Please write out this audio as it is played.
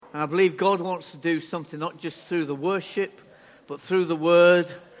And I believe God wants to do something not just through the worship, but through the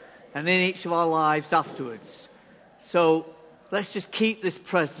word and in each of our lives afterwards. So let's just keep this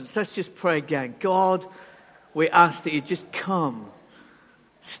presence. Let's just pray again. God, we ask that you just come,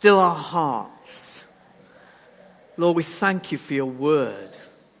 still our hearts. Lord, we thank you for your word.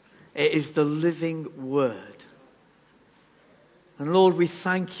 It is the living word. And Lord, we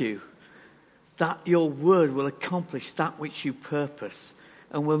thank you that your word will accomplish that which you purpose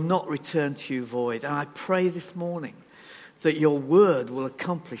and will not return to you void. And I pray this morning that your word will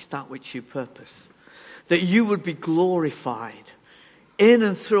accomplish that which you purpose. That you would be glorified in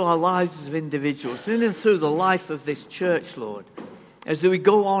and through our lives as individuals, in and through the life of this church, Lord, as we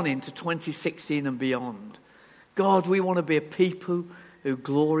go on into 2016 and beyond. God, we want to be a people who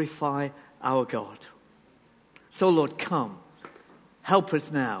glorify our God. So, Lord, come. Help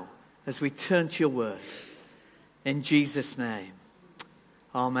us now as we turn to your word. In Jesus' name.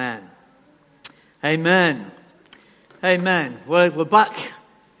 Amen. Amen. Amen. We're back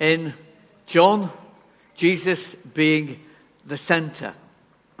in John, Jesus being the center.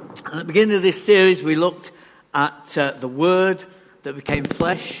 And at the beginning of this series, we looked at the Word that became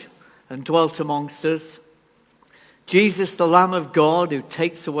flesh and dwelt amongst us. Jesus, the Lamb of God, who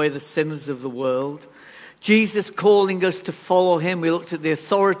takes away the sins of the world. Jesus calling us to follow him. We looked at the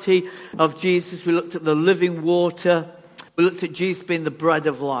authority of Jesus. We looked at the living water. We looked at Jesus being the bread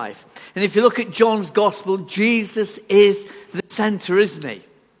of life. And if you look at John's gospel, Jesus is the center, isn't he?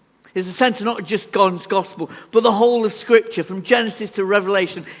 He's the center, not just God's gospel, but the whole of Scripture, from Genesis to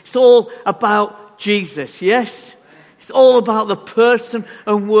Revelation. It's all about Jesus, yes? It's all about the person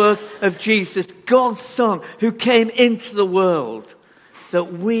and work of Jesus, God's Son, who came into the world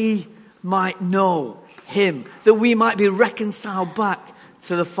that we might know him, that we might be reconciled back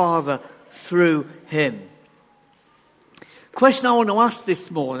to the Father through him. Question I want to ask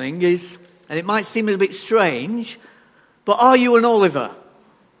this morning is, and it might seem a bit strange, but are you an Oliver?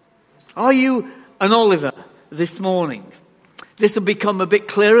 Are you an Oliver this morning? This will become a bit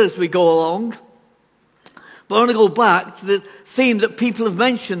clearer as we go along. But I want to go back to the theme that people have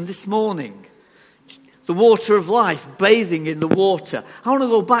mentioned this morning. The water of life, bathing in the water. I want to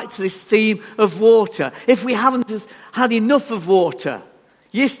go back to this theme of water. If we haven't had enough of water,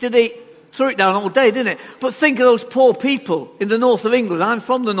 yesterday threw it down all day, didn't it? But think of those poor people in the north of England. I'm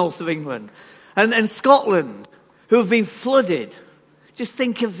from the north of England. And Scotland, who have been flooded. Just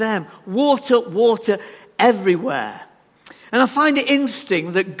think of them. Water everywhere. And I find it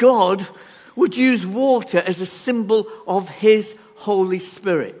interesting that God would use water as a symbol of his Holy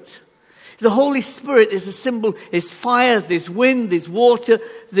Spirit. The Holy Spirit is a symbol. There's fire, there's wind, there's water,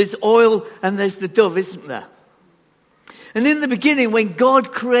 there's oil, and there's the dove, isn't there? And in the beginning, when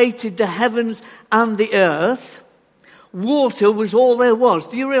God created the heavens and the earth, water was all there was.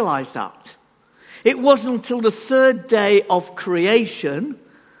 Do you realize that? It wasn't until the third day of creation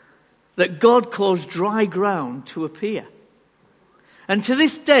that God caused dry ground to appear. And to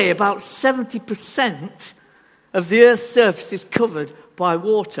this day, about 70% of the earth's surface is covered by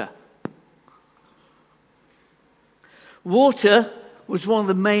water. Water was one of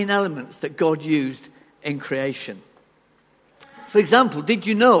the main elements that God used in creation. For example, did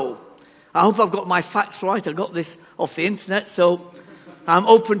you know, I hope I've got my facts right, I got this off the internet, so I'm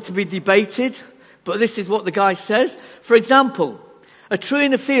open to be debated, but this is what the guy says. For example, a tree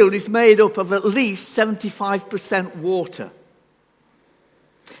in a field is made up of at least 75% water.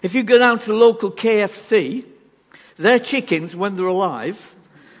 If you go down to the local KFC, their chickens, when they're alive,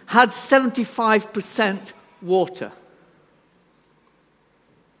 had 75% water.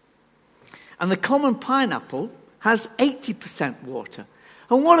 And the common pineapple has 80% water.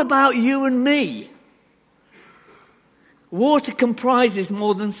 And what about you and me? Water comprises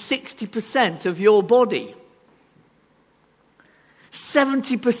more than 60% of your body.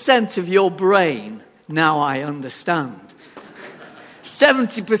 70% of your brain, now I understand.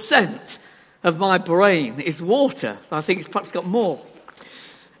 70% of my brain is water. I think it's perhaps got more.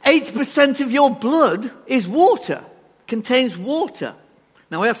 80% of your blood is water, contains water.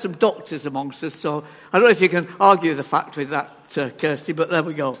 Now, we have some doctors amongst us, so I don't know if you can argue the fact with that, Kirsty, but there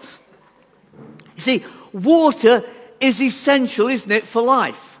we go. You see, water is essential, isn't it, for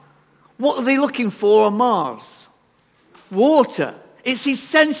life? What are they looking for on Mars? Water. It's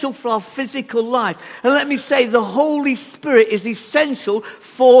essential for our physical life. And let me say, the Holy Spirit is essential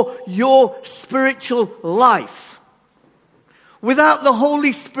for your spiritual life. Without the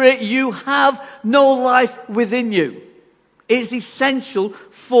Holy Spirit, you have no life within you. It's essential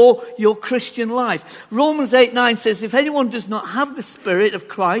for your Christian life. Romans 8:9 says, if anyone does not have the Spirit of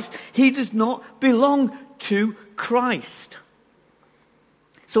Christ, he does not belong to Christ.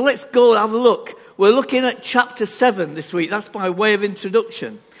 So let's go and have a look. We're looking at chapter 7 this week. That's by way of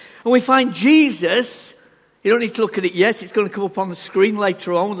introduction. And we find Jesus. You don't need to look at it yet. It's going to come up on the screen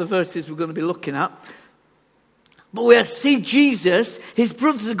later on with the verses we're going to be looking at. But we see Jesus. His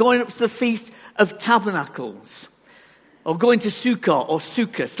brothers are going up to the Feast of Tabernacles. Or going to Sukkot or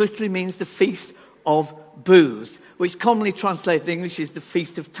Sukkot. Literally means the Feast of Booths, which commonly translated in English is the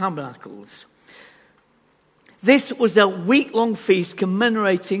Feast of Tabernacles. This was a week-long feast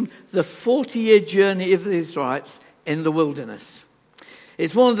commemorating the 40-year journey of the Israelites in the wilderness.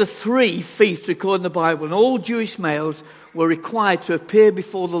 It's one of the 3 feasts recorded in the Bible, and all Jewish males were required to appear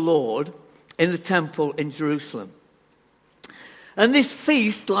before the Lord in the temple in Jerusalem. And this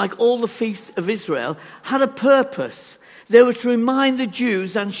feast, like all the feasts of Israel, had a purpose. They were to remind the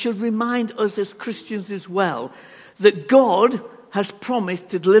Jews, and should remind us as Christians as well, that God has promised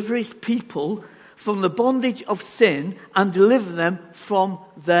to deliver his people from the bondage of sin and deliver them from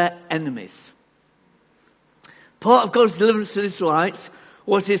their enemies. Part of God's deliverance to the Israelites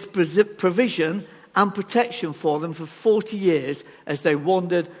was his provision and protection for them for 40 years as they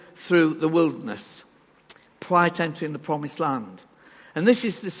wandered through the wilderness prior to entering the promised land. And this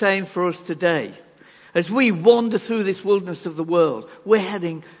is the same for us today. As we wander through this wilderness of the world, we're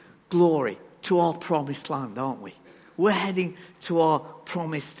heading glory to our promised land, aren't we? We're heading to our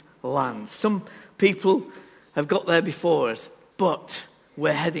promised land. Some people have got there before us, but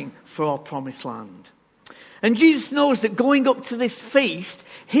we're heading for our promised land. And Jesus knows that going up to this feast,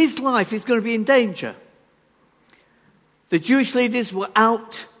 his life is going to be in danger. The Jewish leaders were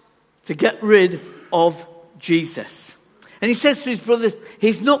out to get rid of Jesus. And he says to his brothers,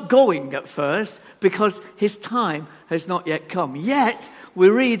 he's not going at first because his time has not yet come. Yet, we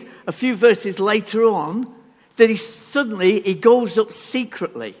read a few verses later on that he goes up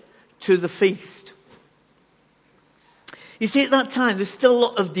secretly to the feast. You see, at that time, there's still a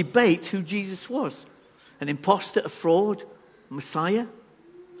lot of debate who Jesus was. An imposter, a fraud, a Messiah.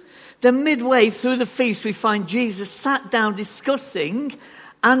 Then midway through the feast, we find Jesus sat down discussing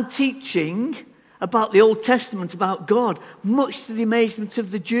and teaching about the Old Testament, about God, much to the amazement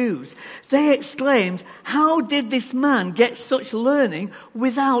of the Jews. They exclaimed, how did this man get such learning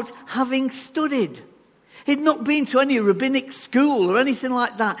without having studied? He'd not been to any rabbinic school or anything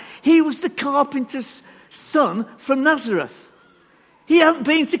like that. He was the carpenter's son from Nazareth. He hadn't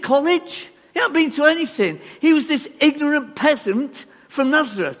been to college. He hadn't been to anything. He was this ignorant peasant from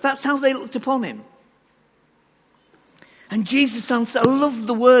Nazareth. That's how they looked upon him. And Jesus answered, I love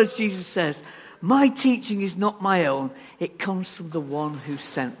the words Jesus says, my teaching is not my own. It comes from the one who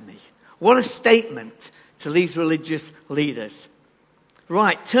sent me. What a statement to these religious leaders.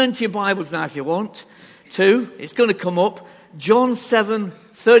 Right, turn to your Bibles now if you want to. It's going to come up. John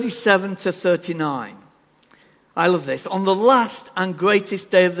 7:37 to 39. I love this. On the last and greatest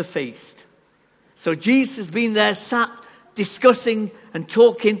day of the feast. So Jesus has been there, sat, discussing and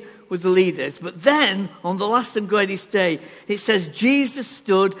talking with the leaders. But then, on the last and greatest day, it says, Jesus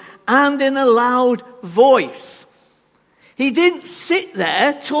stood and in a loud voice. He didn't sit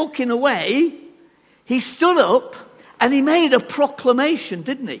there talking away. He stood up and he made a proclamation,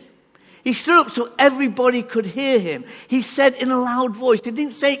 didn't he? He stood up so everybody could hear him. He said in a loud voice. He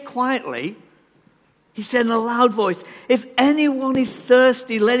didn't say it quietly. He said in a loud voice, if anyone is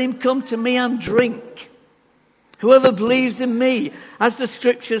thirsty, let him come to me and drink. Whoever believes in me, as the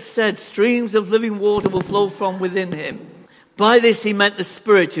scriptures said, streams of living water will flow from within him. By this he meant the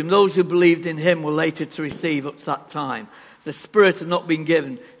Spirit, whom those who believed in him were later to receive up to that time. The Spirit had not been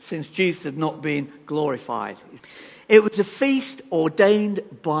given since Jesus had not been glorified. It was a feast ordained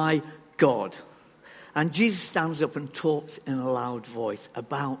by God. And Jesus stands up and talks in a loud voice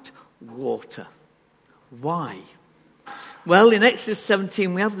about water. Why? Well, in Exodus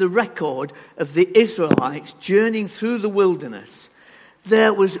 17, we have the record of the Israelites journeying through the wilderness.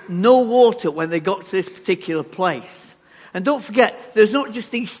 There was no water when they got to this particular place. And don't forget, there's not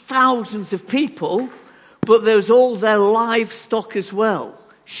just these thousands of people, but there's all their livestock as well.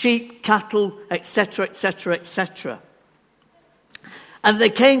 Sheep, cattle, etc., etc., etc. And they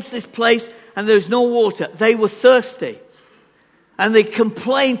came to this place and there was no water. They were thirsty. And they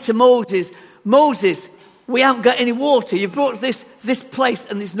complained to Moses, Moses, we haven't got any water. You've brought this place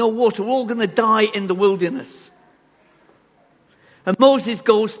and there's no water. We're all going to die in the wilderness. And Moses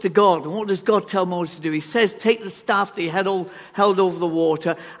goes to God. And what does God tell Moses to do? He says, take the staff that he had held over the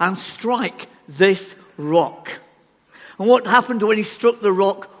water and strike this rock. And what happened when he struck the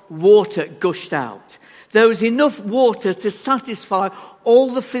rock? Water gushed out. There was enough water to satisfy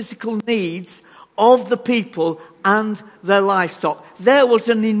all the physical needs of the people and their livestock. There was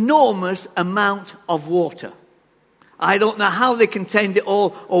an enormous amount of water. I don't know how they contained it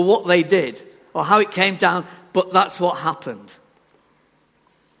all or what they did or how it came down, but that's what happened.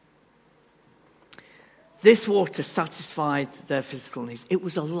 This water satisfied their physical needs. It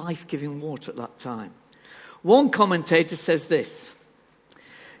was a life-giving water at that time. One commentator says this: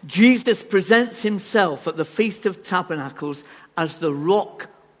 Jesus presents himself at the Feast of Tabernacles as the rock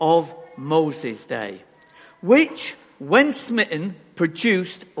of Moses' day, which, when smitten,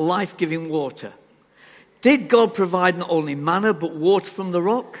 produced life-giving water. Did God provide not only manna but water from the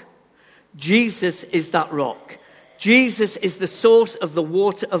rock? Jesus is that rock. Jesus is the source of the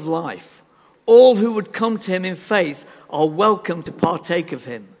water of life. All who would come to him in faith are welcome to partake of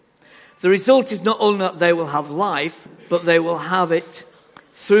him. The result is not only that they will have life, but they will have it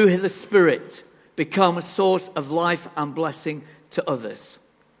through the Spirit, become a source of life and blessing to others.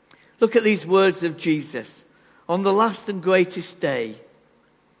 Look at these words of Jesus. On the last and greatest day,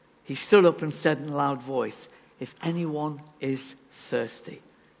 he stood up and said in a loud voice, if anyone is thirsty,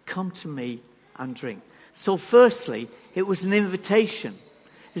 come to me and drink. So firstly, it was an invitation.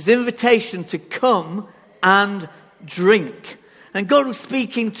 It was an invitation to come and drink. And God was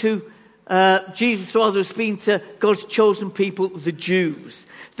speaking to Jesus was speaking to God's chosen people, the Jews.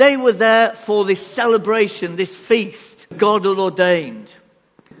 They were there for this celebration, this feast God had ordained.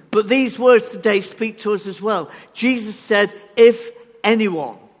 But these words today speak to us as well. Jesus said, if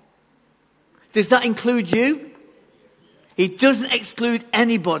anyone. Does that include you? He doesn't exclude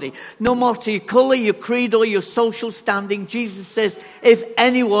anybody. No matter your colour, your creed, or your social standing, Jesus says, if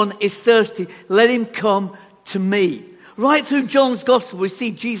anyone is thirsty, let him come to me. Right through John's Gospel, we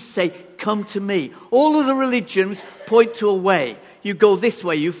see Jesus say, come to me. All of the religions point to a way. You go this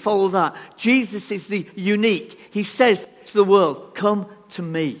way, you follow that. Jesus is the unique. He says to the world, come to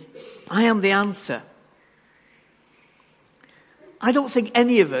me. I am the answer. I don't think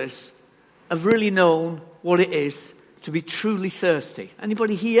any of us have really known what it is to be truly thirsty.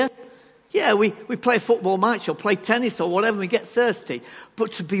 Anybody here? Yeah, we play a football match or play tennis or whatever, we get thirsty.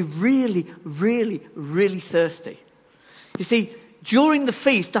 But to be really, really, really thirsty. You see, during the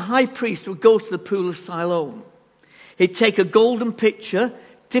feast, the high priest would go to the pool of Siloam. He'd take a golden pitcher,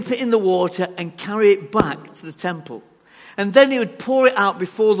 dip it in the water, and carry it back to the temple. And then he would pour it out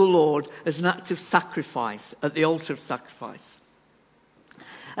before the Lord as an act of sacrifice, at the altar of sacrifice.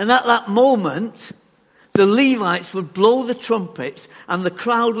 And at that moment, the Levites would blow the trumpets, and the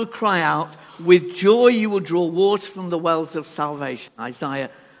crowd would cry out, with joy you will draw water from the wells of salvation. Isaiah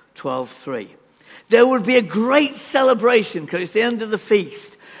 12:3. There would be a great celebration because it's the end of the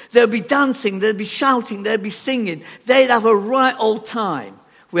feast. There'd be dancing, there'd be shouting, there'd be singing. They'd have a right old time.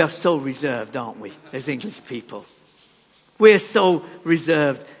 We are so reserved, aren't we, as English people? We're so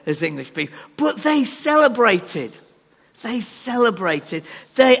reserved as English people. But they celebrated. They celebrated.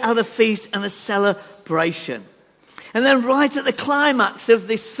 They had a feast and a celebration. And then right at the climax of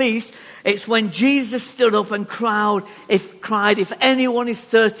this feast, it's when Jesus stood up and cried, if anyone is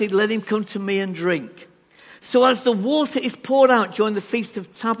thirsty, let him come to me and drink. So as the water is poured out during the Feast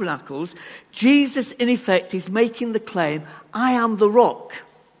of Tabernacles, Jesus in effect is making the claim, I am the rock.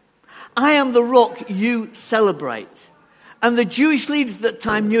 I am the rock you celebrate. And the Jewish leaders at that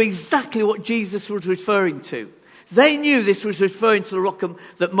time knew exactly what Jesus was referring to. They knew this was referring to the rock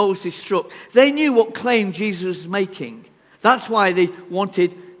that Moses struck. They knew what claim Jesus was making. That's why they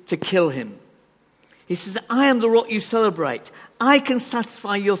wanted to kill him. He says, I am the rock you celebrate. I can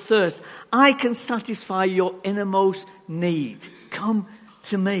satisfy your thirst. I can satisfy your innermost need. Come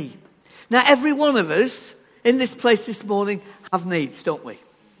to me. Now, every one of us in this place this morning have needs, don't we?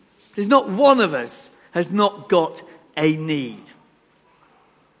 There's not one of us has not got a need.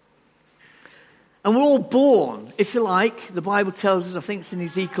 And we're all born, if you like, the Bible tells us, I think it's in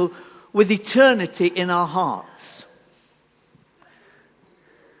Ezekiel, with eternity in our hearts.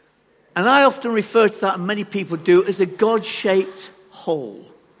 And I often refer to that, and many people do, as a God-shaped hole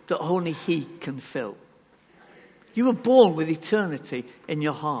that only he can fill. You were born with eternity in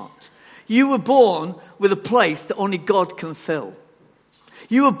your heart. You were born with a place that only God can fill.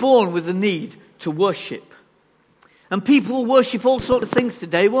 You were born with a need to worship. And people will worship all sorts of things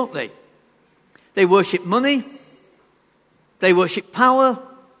today, won't they? They worship money. They worship power.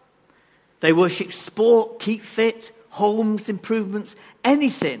 They worship sport, keep fit, homes, improvements,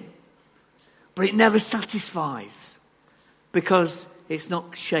 anything. But it never satisfies because it's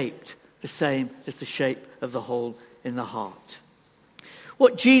not shaped the same as the shape of the hole in the heart.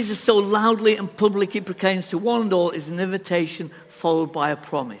 What Jesus so loudly and publicly proclaims to one and all is an invitation followed by a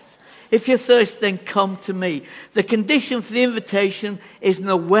promise. If you're thirsty, then come to me. The condition for the invitation is an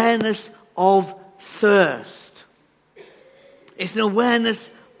awareness of thirst. It's an awareness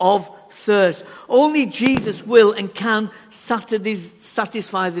of thirst. Only Jesus will and can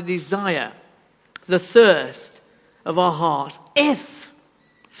satisfy the desire, the thirst of our hearts. If,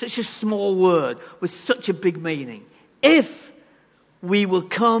 such a small word with such a big meaning, if we will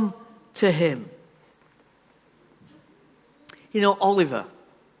come to him. You know, Oliver,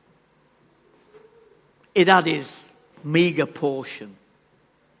 it had his meagre portion.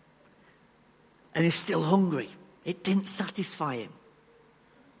 And he's still hungry. It didn't satisfy him.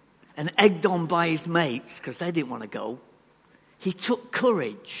 And egged on by his mates, because they didn't want to go, he took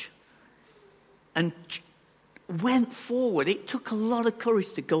courage and went forward. It took a lot of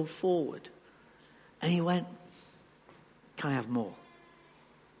courage to go forward. And he went, can I have more?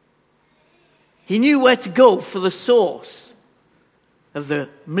 He knew where to go for the source of the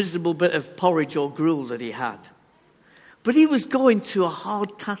miserable bit of porridge or gruel that he had. But he was going to a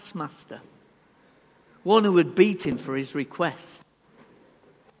hard taskmaster, one who would beat him for his request.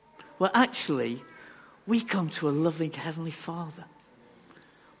 Well, actually, we come to a loving Heavenly Father.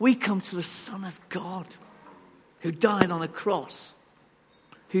 We come to the Son of God, who died on a cross,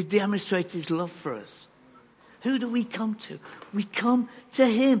 who demonstrated his love for us. Who do we come to? We come to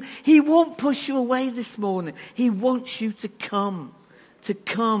him. He won't push you away this morning. He wants you to come to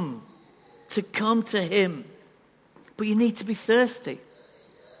him. But you need to be thirsty.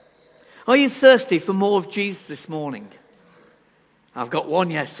 Are you thirsty for more of Jesus this morning? I've got one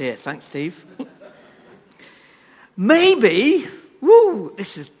yes here. Thanks, Steve. Maybe,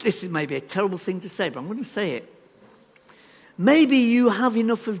 this is maybe a terrible thing to say, but I'm going to say it. Maybe you have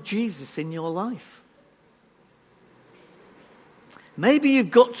enough of Jesus in your life. Maybe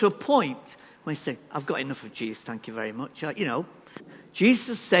you've got to a point where you say, I've got enough of Jesus, thank you very much.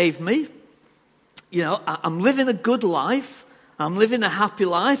 Jesus saved me. I'm living a good life. I'm living a happy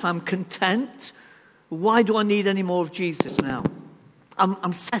life. I'm content. Why do I need any more of Jesus now?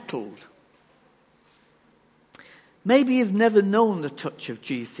 I'm settled. Maybe you've never known the touch of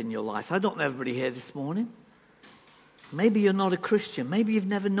Jesus in your life. I don't know everybody here this morning. Maybe you're not a Christian. Maybe you've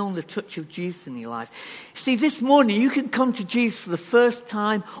never known the touch of Jesus in your life. See, this morning you can come to Jesus for the first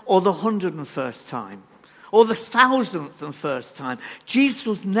time or the 101st time or the 1,000th time. Jesus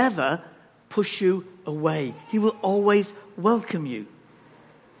will never push you away. He will always welcome you.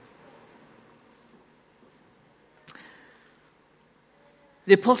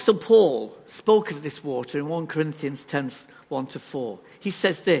 The Apostle Paul spoke of this water in 1 Corinthians 10, 1-4. He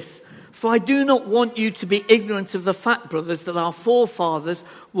says this, "For I do not want you to be ignorant of the fact, brothers, that our forefathers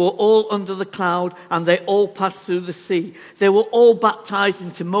were all under the cloud and they all passed through the sea. They were all baptized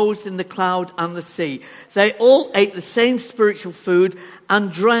into Moses in the cloud and the sea. They all ate the same spiritual food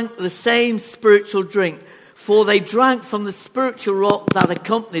and drank the same spiritual drink. For they drank from the spiritual rock that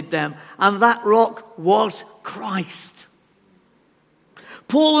accompanied them, and that rock was Christ."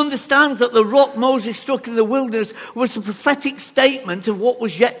 Paul understands that the rock Moses struck in the wilderness was a prophetic statement of what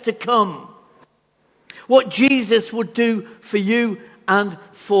was yet to come. What Jesus would do for you and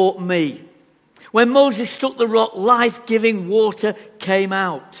for me. When Moses struck the rock, life-giving water came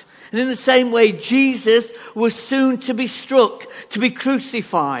out. And in the same way, Jesus was soon to be struck, to be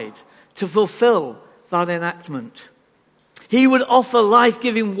crucified, to fulfill that enactment. He would offer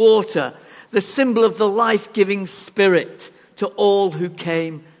life-giving water, the symbol of the life-giving Spirit, to all who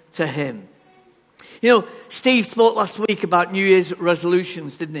came to him. Steve spoke last week about New Year's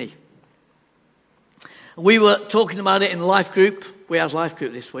resolutions, didn't he? We were talking about it in life group. We had life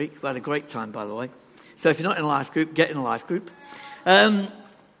group this week. We had a great time, by the way. So if you're not in a life group, get in a life group.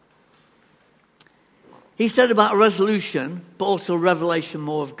 He said about a resolution, but also revelation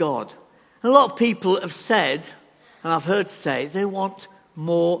more of God. And a lot of people have said, and I've heard say, they want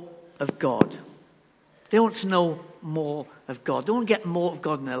more of God. They want to know more of God. They want to get more of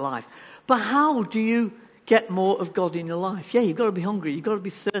God in their life. But how do you get more of God in your life? Yeah, you've got to be hungry. You've got to be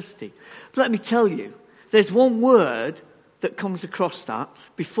thirsty. But let me tell you, there's one word that comes across that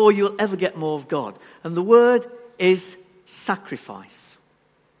before you'll ever get more of God. And the word is sacrifice.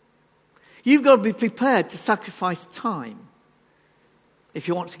 You've got to be prepared to sacrifice time if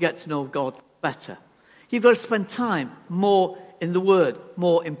you want to get to know God better. You've got to spend time more in the Word,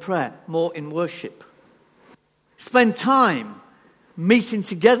 more in prayer, more in worship. Spend time meeting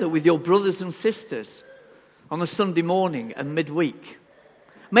together with your brothers and sisters on a Sunday morning and midweek.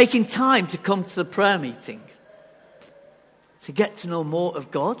 Making time to come to the prayer meeting. To get to know more of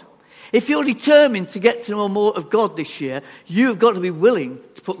God. If you're determined to get to know more of God this year, you've got to be willing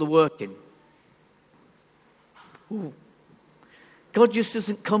to put the work in. Ooh. God just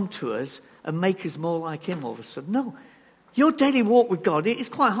doesn't come to us and make us more like him all of a sudden. No. Your daily walk with God, it's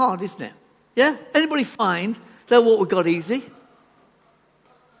quite hard, isn't it? Yeah? Anybody find their walk with God easy?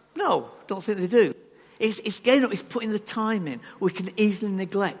 No, don't think they do. It's getting up, it's putting the time in. We can easily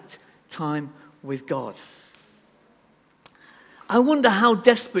neglect time with God. I wonder how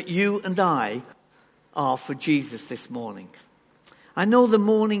desperate you and I are for Jesus this morning. I know the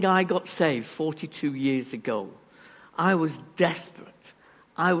morning I got saved 42 years ago, I was desperate.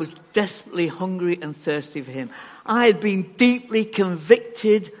 I was desperately hungry and thirsty for him. I had been deeply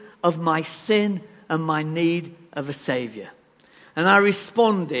convicted of my sin and my need of a Saviour. And I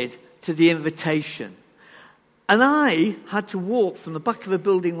responded to the invitation. And I had to walk from the back of a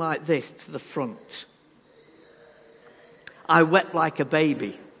building like this to the front. I wept like a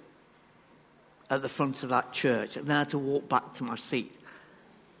baby at the front of that church. And then I had to walk back to my seat,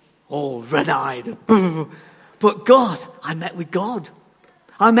 all red-eyed. But God, I met with God.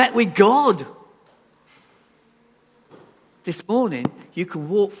 I met with God. This morning, you can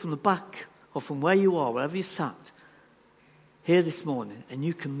walk from the back or from where you are, wherever you sat, here this morning, and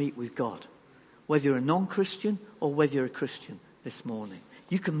you can meet with God. Whether you're a non-Christian or whether you're a Christian this morning,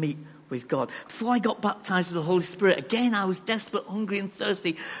 you can meet with God. Before I got baptized with the Holy Spirit, again, I was desperate, hungry and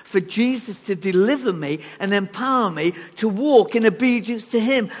thirsty for Jesus to deliver me and empower me to walk in obedience to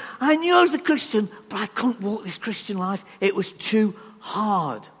him. I knew I was a Christian, but I couldn't walk this Christian life. It was too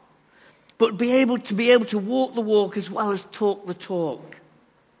hard. But be able to walk the walk as well as talk the talk.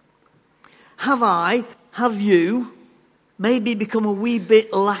 Have you maybe become a wee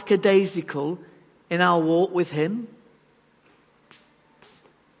bit lackadaisical in our walk with him?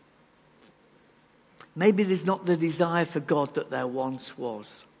 Maybe there's not the desire for God that there once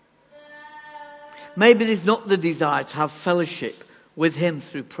was. Maybe there's not the desire to have fellowship with him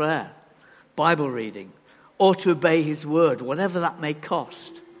through prayer, Bible reading, or to obey his word, whatever that may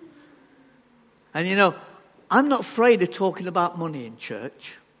cost. And you know, I'm not afraid of talking about money in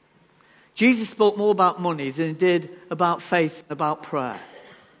church. Jesus spoke more about money than he did about faith, about prayer.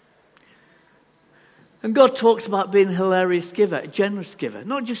 And God talks about being a hilarious giver, a generous giver,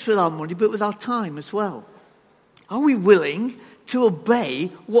 not just with our money, but with our time as well. Are we willing to obey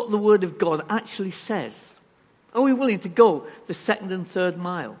what the Word of God actually says? Are we willing to go the second and third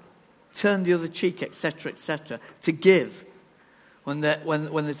mile, turn the other cheek, etc., to give when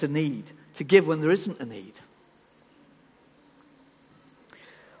there's a need, to give when there isn't a need?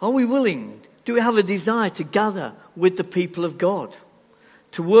 Are we willing? Do we have a desire to gather with the people of God,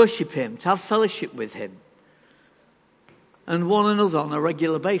 to worship him, to have fellowship with him, and one another on a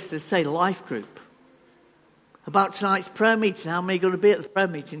regular basis? Say, life group. About tonight's prayer meeting, how many are going to be at the prayer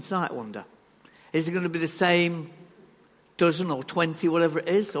meeting tonight, I wonder? Is it going to be the same dozen or 20, whatever it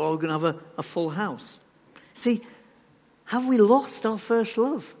is, or are we going to have a full house? See, have we lost our first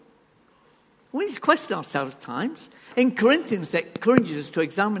love? We need to question ourselves at times. In Corinthians, it encourages us to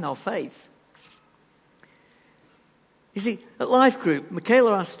examine our faith. You see, at Life Group,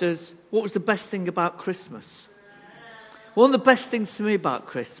 Michaela asked us, what was the best thing about Christmas? One of the best things to me about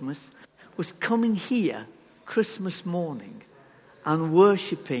Christmas was coming here Christmas morning and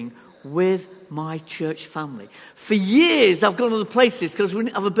worshipping with my church family. For years, I've gone to other places because we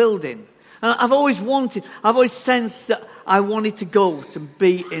didn't have a building. And I've always sensed that I wanted to go to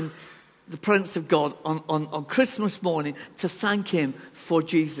be in the presence of God on Christmas morning to thank him for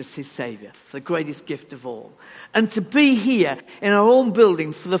Jesus, his Saviour, for the greatest gift of all. And to be here in our own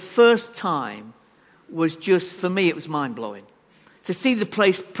building for the first time was just, for me, it was mind-blowing. To see the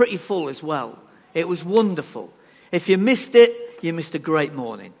place pretty full as well. It was wonderful. If you missed it, you missed a great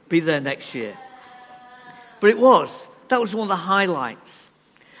morning. Be there next year. But that was one of the highlights.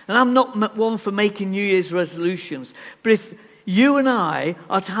 And I'm not one for making New Year's resolutions, but if you and I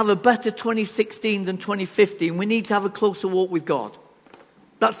are to have a better 2016 than 2015, we need to have a closer walk with God.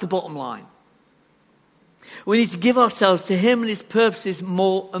 That's the bottom line. We need to give ourselves to him and his purposes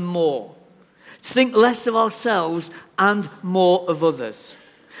more and more. To think less of ourselves and more of others.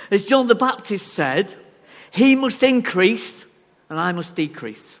 As John the Baptist said, he must increase and I must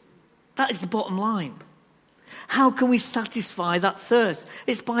decrease. That is the bottom line. How can we satisfy that thirst?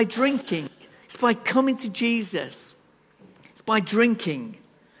 It's by drinking. It's by coming to Jesus. It's by drinking.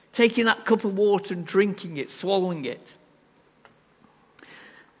 Taking that cup of water and drinking it, swallowing it.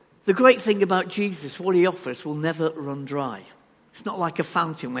 The great thing about Jesus, what he offers, will never run dry. It's not like a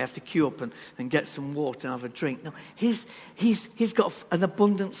fountain where you have to queue up and get some water and have a drink. No, he's got an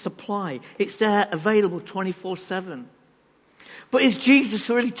abundant supply. It's there available 24/7. But is Jesus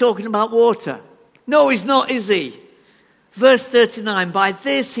really talking about water? No, he's not, is he? Verse 39, by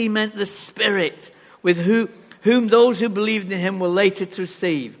this he meant the Spirit, with whom those who believed in him were later to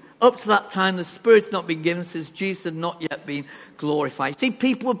receive. Up to that time, the Spirit's not been given, since Jesus had not yet been glorified. See,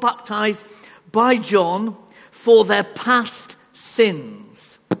 people were baptized by John for their past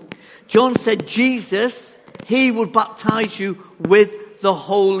sins. John said Jesus, he would baptize you with the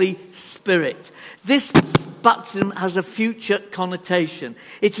Holy Spirit. This baptism has a future connotation.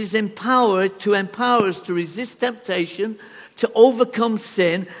 It is empowered to empower us to resist temptation, to overcome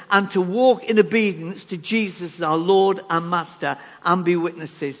sin, and to walk in obedience to Jesus, our Lord and Master, and be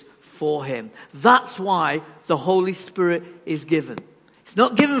witnesses for him. That's why the Holy Spirit is given. It's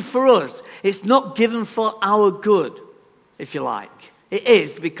not given for us. It's not given for our good, if you like. It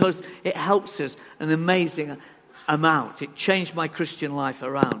is because it helps us an amazing amount. It changed my Christian life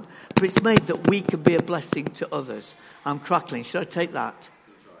around. But it's made that we can be a blessing to others. I'm crackling. Should I take that?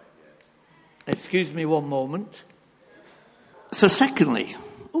 Excuse me one moment. So secondly,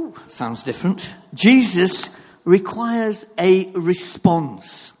 sounds different. Jesus requires a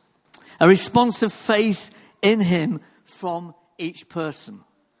response of faith in him from each person.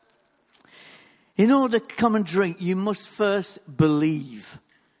 In order to come and drink, you must first believe.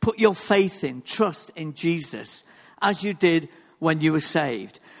 Put your faith in, trust in Jesus, as you did when you were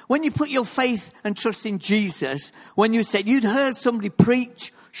saved. When you put your faith and trust in Jesus, when you said you'd heard somebody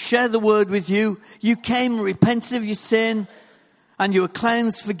preach, share the word with you, you came, repented of your sin, and you were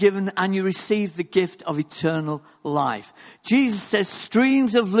cleansed, forgiven, and you received the gift of eternal life. Jesus says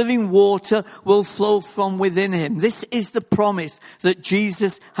streams of living water will flow from within him. This is the promise that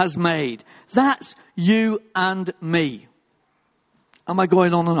Jesus has made. That's you and me. Am I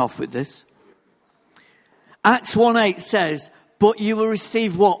going on and off with this? Acts 1:8 says, but you will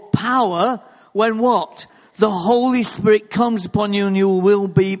receive what? Power when what? The Holy Spirit comes upon you and you will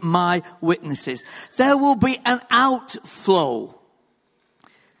be my witnesses. There will be an outflow.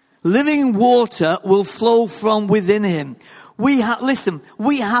 Living water will flow from within him. We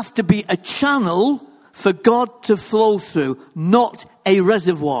have to be a channel for God to flow through, not a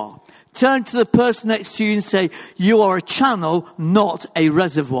reservoir. Turn to the person next to you and say, you are a channel, not a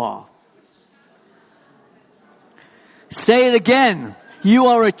reservoir. Say it again. You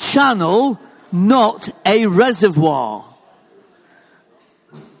are a channel, not a reservoir.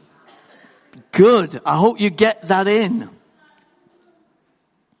 Good. I hope you get that in.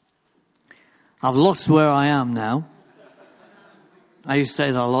 I've lost where I am now. I used to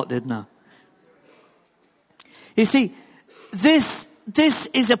say that a lot, didn't I? You see, this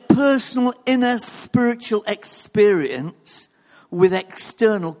is a personal inner spiritual experience with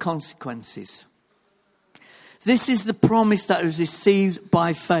external consequences. This is the promise that is received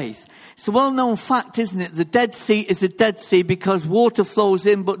by faith. It's a well-known fact, isn't it? The Dead Sea is a Dead Sea because water flows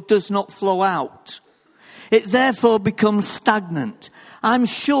in but does not flow out. It therefore becomes stagnant. I'm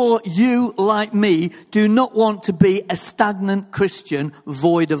sure you, like me, do not want to be a stagnant Christian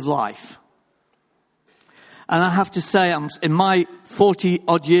void of life. And I have to say, in my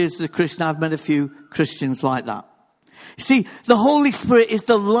 40-odd years as a Christian, I've met a few Christians like that. See, the Holy Spirit is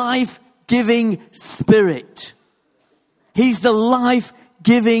the life-giving Spirit. He's the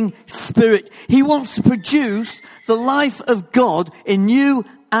life-giving Spirit. He wants to produce the life of God in you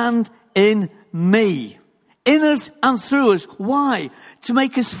and in me. In us and through us. Why? To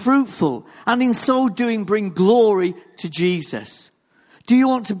make us fruitful. And in so doing, bring glory to Jesus. Do you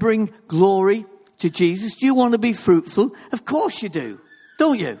want to bring glory to Jesus? Do you want to be fruitful? Of course you do.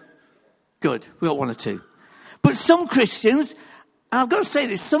 Don't you? Good. We got one or two. But some Christians, I've got to say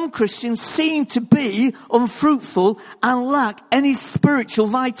this, some Christians seem to be unfruitful and lack any spiritual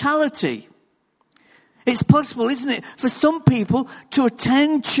vitality. It's possible, isn't it, for some people to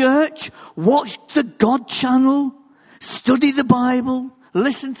attend church, watch the God channel, study the Bible,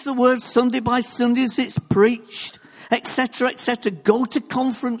 listen to the word Sunday by Sunday as it's preached, etc., go to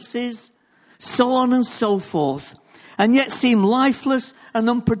conferences, so on and so forth, and yet seem lifeless and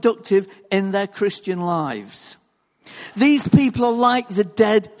unproductive in their Christian lives. These people are like the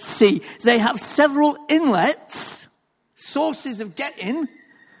Dead Sea. They have several inlets, sources of getting,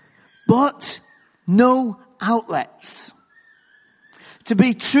 but no outlets. To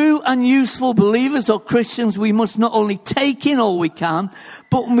be true and useful believers or Christians, we must not only take in all we can,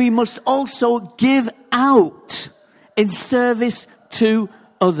 but we must also give out in service to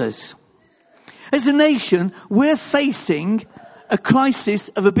others. As a nation, we're facing a crisis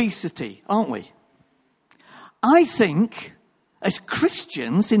of obesity, aren't we? I think as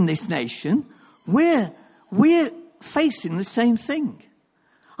Christians in this nation, we're facing the same thing.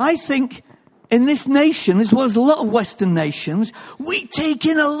 I think in this nation, as well as a lot of Western nations, we take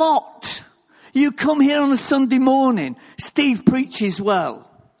in a lot. You come here on a Sunday morning. Steve preaches well.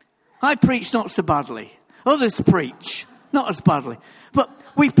 I preach not so badly. Others preach not as badly. But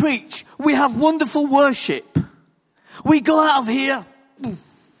we preach. We have wonderful worship. We go out of here.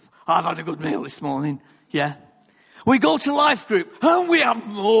 I've had a good meal this morning. Yeah. We go to life group and we have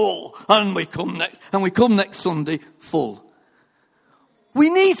more. And we come next Sunday full. We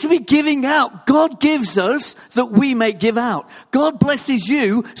need to be giving out. God gives us that we may give out. God blesses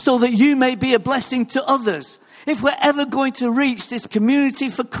you so that you may be a blessing to others. If we're ever going to reach this community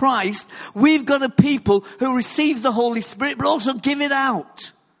for Christ, we've got a people who receive the Holy Spirit, but also give it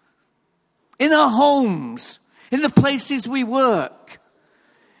out. In our homes, in the places we work,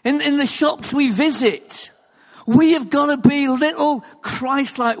 in the shops we visit. We have got to be little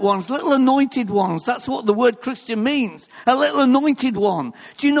Christ-like ones, little anointed ones. That's what the word Christian means. A little anointed one.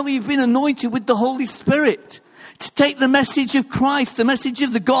 Do you know you've been anointed with the Holy Spirit to take the message of Christ, the message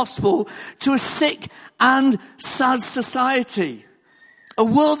of the gospel, to a sick and sad society? A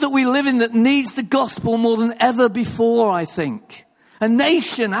world that we live in that needs the gospel more than ever before, I think. A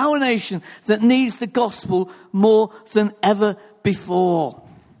nation, our nation, that needs the gospel more than ever before.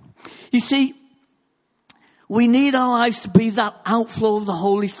 You see, we need our lives to be that outflow of the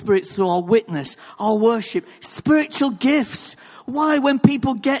Holy Spirit through our witness, our worship, spiritual gifts. Why, when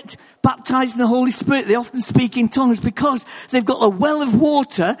people get baptized in the Holy Spirit, they often speak in tongues? Because they've got a well of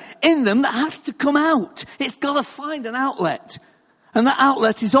water in them that has to come out. It's got to find an outlet. And that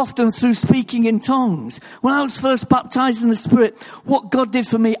outlet is often through speaking in tongues. When I was first baptized in the Spirit, what God did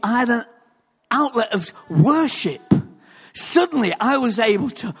for me, I had an outlet of worship. Suddenly, I was able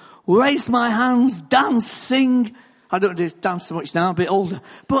to raise my hands, dance, sing. I don't dance so much now, I'm a bit older.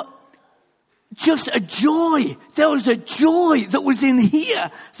 But just a joy. There was a joy that was in here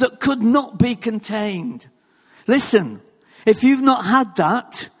that could not be contained. Listen, if you've not had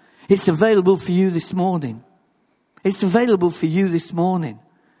that, it's available for you this morning. It's available for you this morning.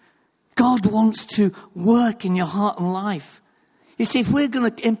 God wants to work in your heart and life. You see, if we're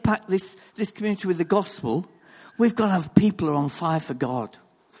going to impact this community with the gospel, we've got to have people who are on fire for God.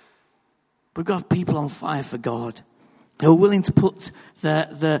 We've got people on fire for God who are willing to put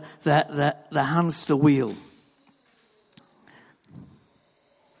their hands to the wheel.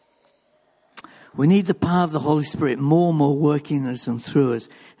 We need the power of the Holy Spirit more and more working in us and through us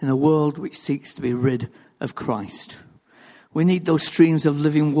in a world which seeks to be rid of Christ. We need those streams of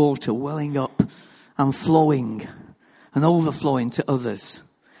living water welling up and flowing and overflowing to others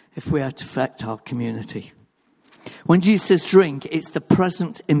if we are to affect our community. When Jesus says drink, it's the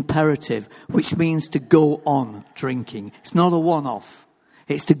present imperative, which means to go on drinking. It's not a one-off.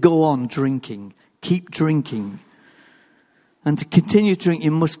 It's to go on drinking. Keep drinking. And to continue to drink, you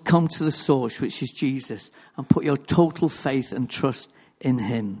must come to the source, which is Jesus, and put your total faith and trust in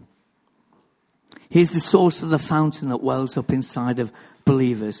him. He's the source of the fountain that wells up inside of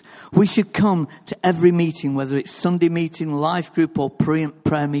believers. We should come to every meeting, whether it's Sunday meeting, life group, or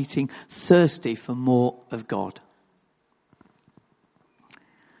prayer meeting, thirsty for more of God.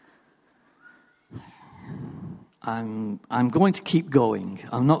 I'm going to keep going.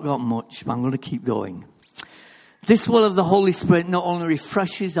 I've not got much, but I'm going to keep going. This well of the Holy Spirit not only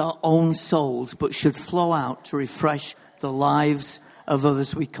refreshes our own souls, but should flow out to refresh the lives of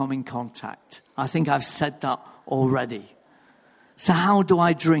others we come in contact. I think I've said that already. So how do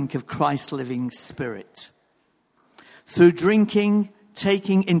I drink of Christ's living Spirit? Through drinking,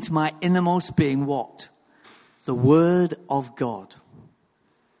 taking into my innermost being what? The Word of God.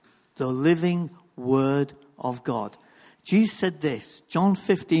 The living Word of God. Jesus said this, John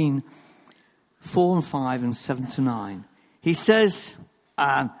 15, 4 and 5 and 7 to 9. He says,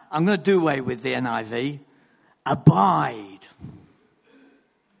 I'm going to do away with the NIV, abide.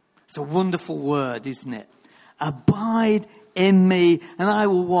 It's a wonderful word, isn't it? Abide in me, and I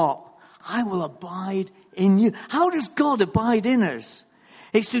will what? I will abide in you. How does God abide in us?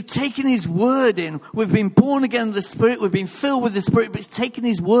 It's through taking his word in. We've been born again of the Spirit. We've been filled with the Spirit. But it's taking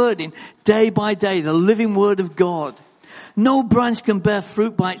his word in day by day. The living word of God. No branch can bear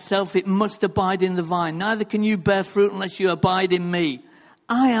fruit by itself. It must abide in the vine. Neither can you bear fruit unless you abide in me.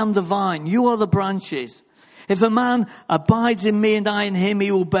 I am the vine. You are the branches. If a man abides in me and I in him,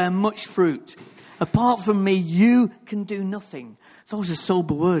 he will bear much fruit. Apart from me, you can do nothing. Those are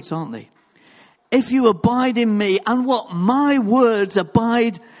sober words, aren't they? If you abide in me and what? My words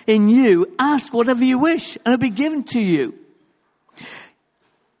abide in you, ask whatever you wish and it'll be given to you.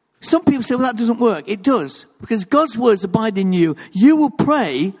 Some people say, well, that doesn't work. It does. Because God's words abide in you. You will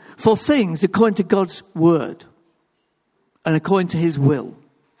pray for things according to God's word and according to his will.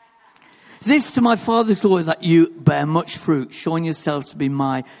 This to my Father's glory, that you bear much fruit, showing yourselves to be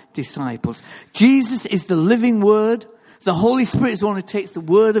my disciples. Jesus is the living word. The Holy Spirit is the one who takes the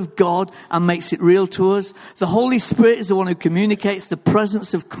word of God and makes it real to us. The Holy Spirit is the one who communicates the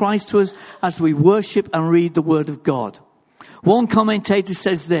presence of Christ to us as we worship and read the word of God. One commentator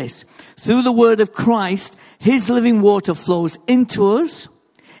says this: through the word of Christ, his living water flows into us,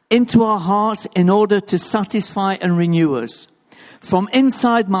 into our hearts, in order to satisfy and renew us. From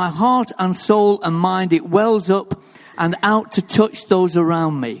inside my heart and soul and mind, it wells up and out to touch those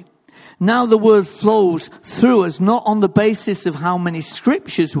around me. Now the word flows through us, not on the basis of how many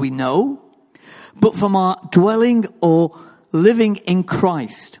scriptures we know, but from our dwelling or living in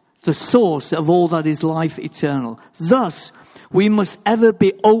Christ, the source of all that is life eternal. Thus, we must ever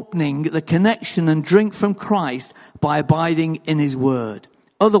be opening the connection and drink from Christ by abiding in his word.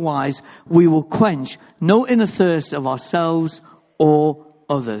 Otherwise, we will quench no inner thirst of ourselves or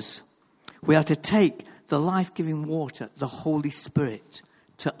others. We are to take the life-giving water, the Holy Spirit,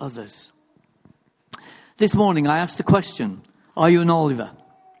 to others. This morning I asked the question, are you an Oliver?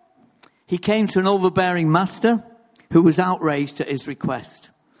 He came to an overbearing master who was outraged at his request.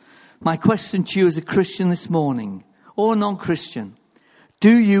 My question to you as a Christian this morning, or a non-Christian,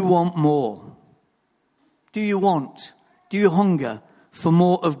 do you want more? Do you hunger for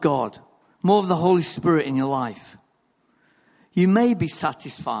more of God, more of the Holy Spirit in your life? You may be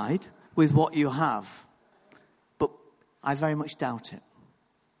satisfied with what you have, but I very much doubt it.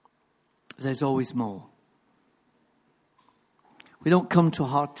 There's always more. We don't come to a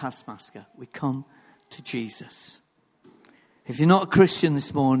hard taskmaster. We come to Jesus. If you're not a Christian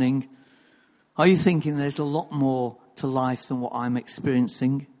this morning, are you thinking there's a lot more to life than what I'm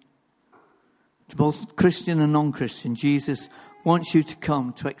experiencing? To both Christian and non-Christian, Jesus wants you to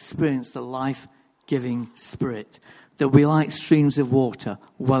come to experience the life-giving Spirit that will be like streams of water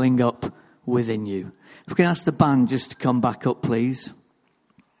welling up within you. If we can ask the band just to come back up, please.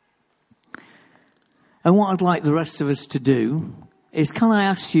 And what I'd like the rest of us to do is, can I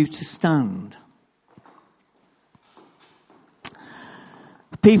ask you to stand?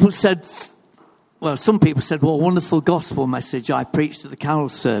 Some people said, well, wonderful gospel message I preached at the carol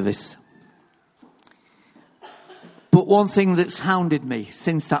service. But one thing that's hounded me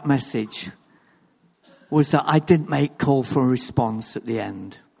since that message was that I didn't make call for a response at the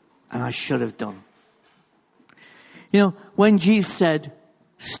end. And I should have done. You know, when Jesus said,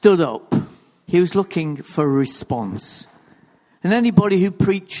 stood up, he was looking for a response. And anybody who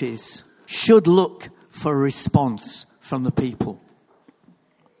preaches should look for a response from the people.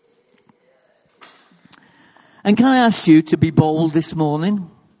 And can I ask you to be bold this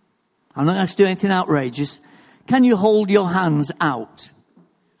morning? I'm not going to do anything outrageous. Can you hold your hands out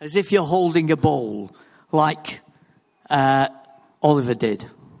as if you're holding a bowl like Oliver did?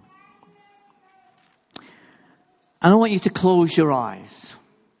 And I want you to close your eyes.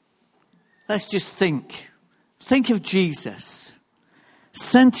 Let's just think. Think of Jesus.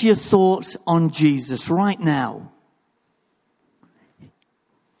 Center your thoughts on Jesus right now.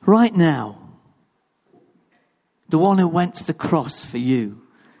 Right now. The one who went to the cross for you.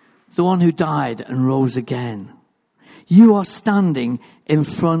 The one who died and rose again. You are standing in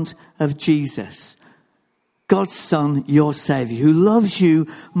front of Jesus, God's Son, your Savior, who loves you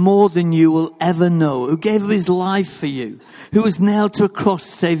more than you will ever know, who gave up his life for you, who was nailed to a cross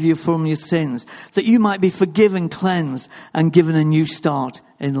to save you from your sins, that you might be forgiven, cleansed, and given a new start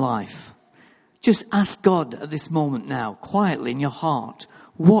in life. Just ask God at this moment now, quietly in your heart,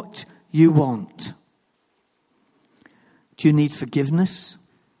 what you want. Do you need forgiveness?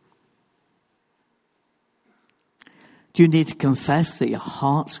 Do you need to confess that your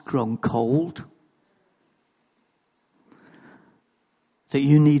heart's grown cold? That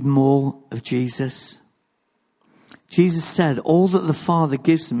you need more of Jesus? Jesus said, all that the Father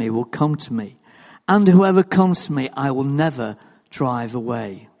gives me will come to me, and whoever comes to me, I will never drive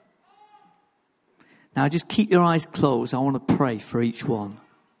away. Now just keep your eyes closed. I want to pray for each one.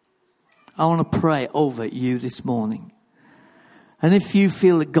 I want to pray over you this morning. And if you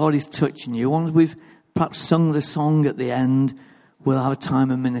feel that God is touching you, once we've perhaps sung the song at the end, we'll have a time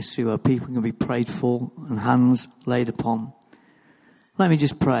of ministry where people can be prayed for and hands laid upon. Let me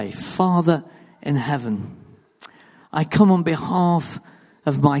just pray. Father in heaven, I come on behalf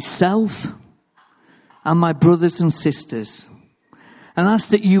of myself and my brothers and sisters and ask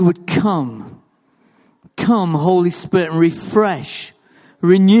that you would come, Holy Spirit, and refresh,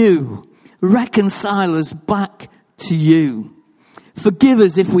 renew, reconcile us back to you. Forgive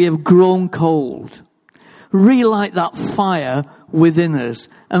us if we have grown cold. Relight that fire within us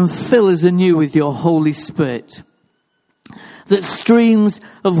and fill us anew with your Holy Spirit. That streams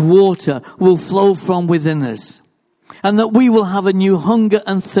of water will flow from within us. And that we will have a new hunger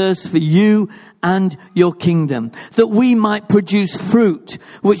and thirst for you and your kingdom. That we might produce fruit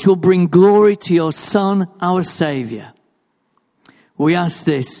which will bring glory to your Son, our Saviour. We ask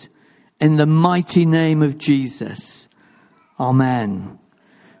this in the mighty name of Jesus. Amen.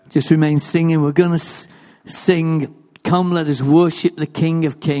 Just remain singing. We're going to sing, "Come, let us worship the King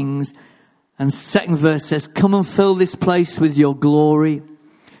of Kings." And second verse says, "Come and fill this place with your glory.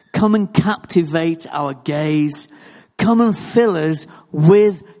 Come and captivate our gaze. Come and fill us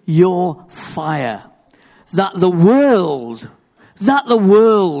with your fire, that the world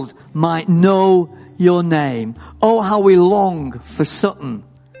might know your name." Oh, how we long for Sutton.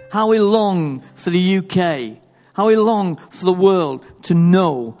 How we long for the UK. How we long for the world to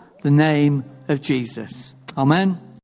know the name of Jesus. Amen.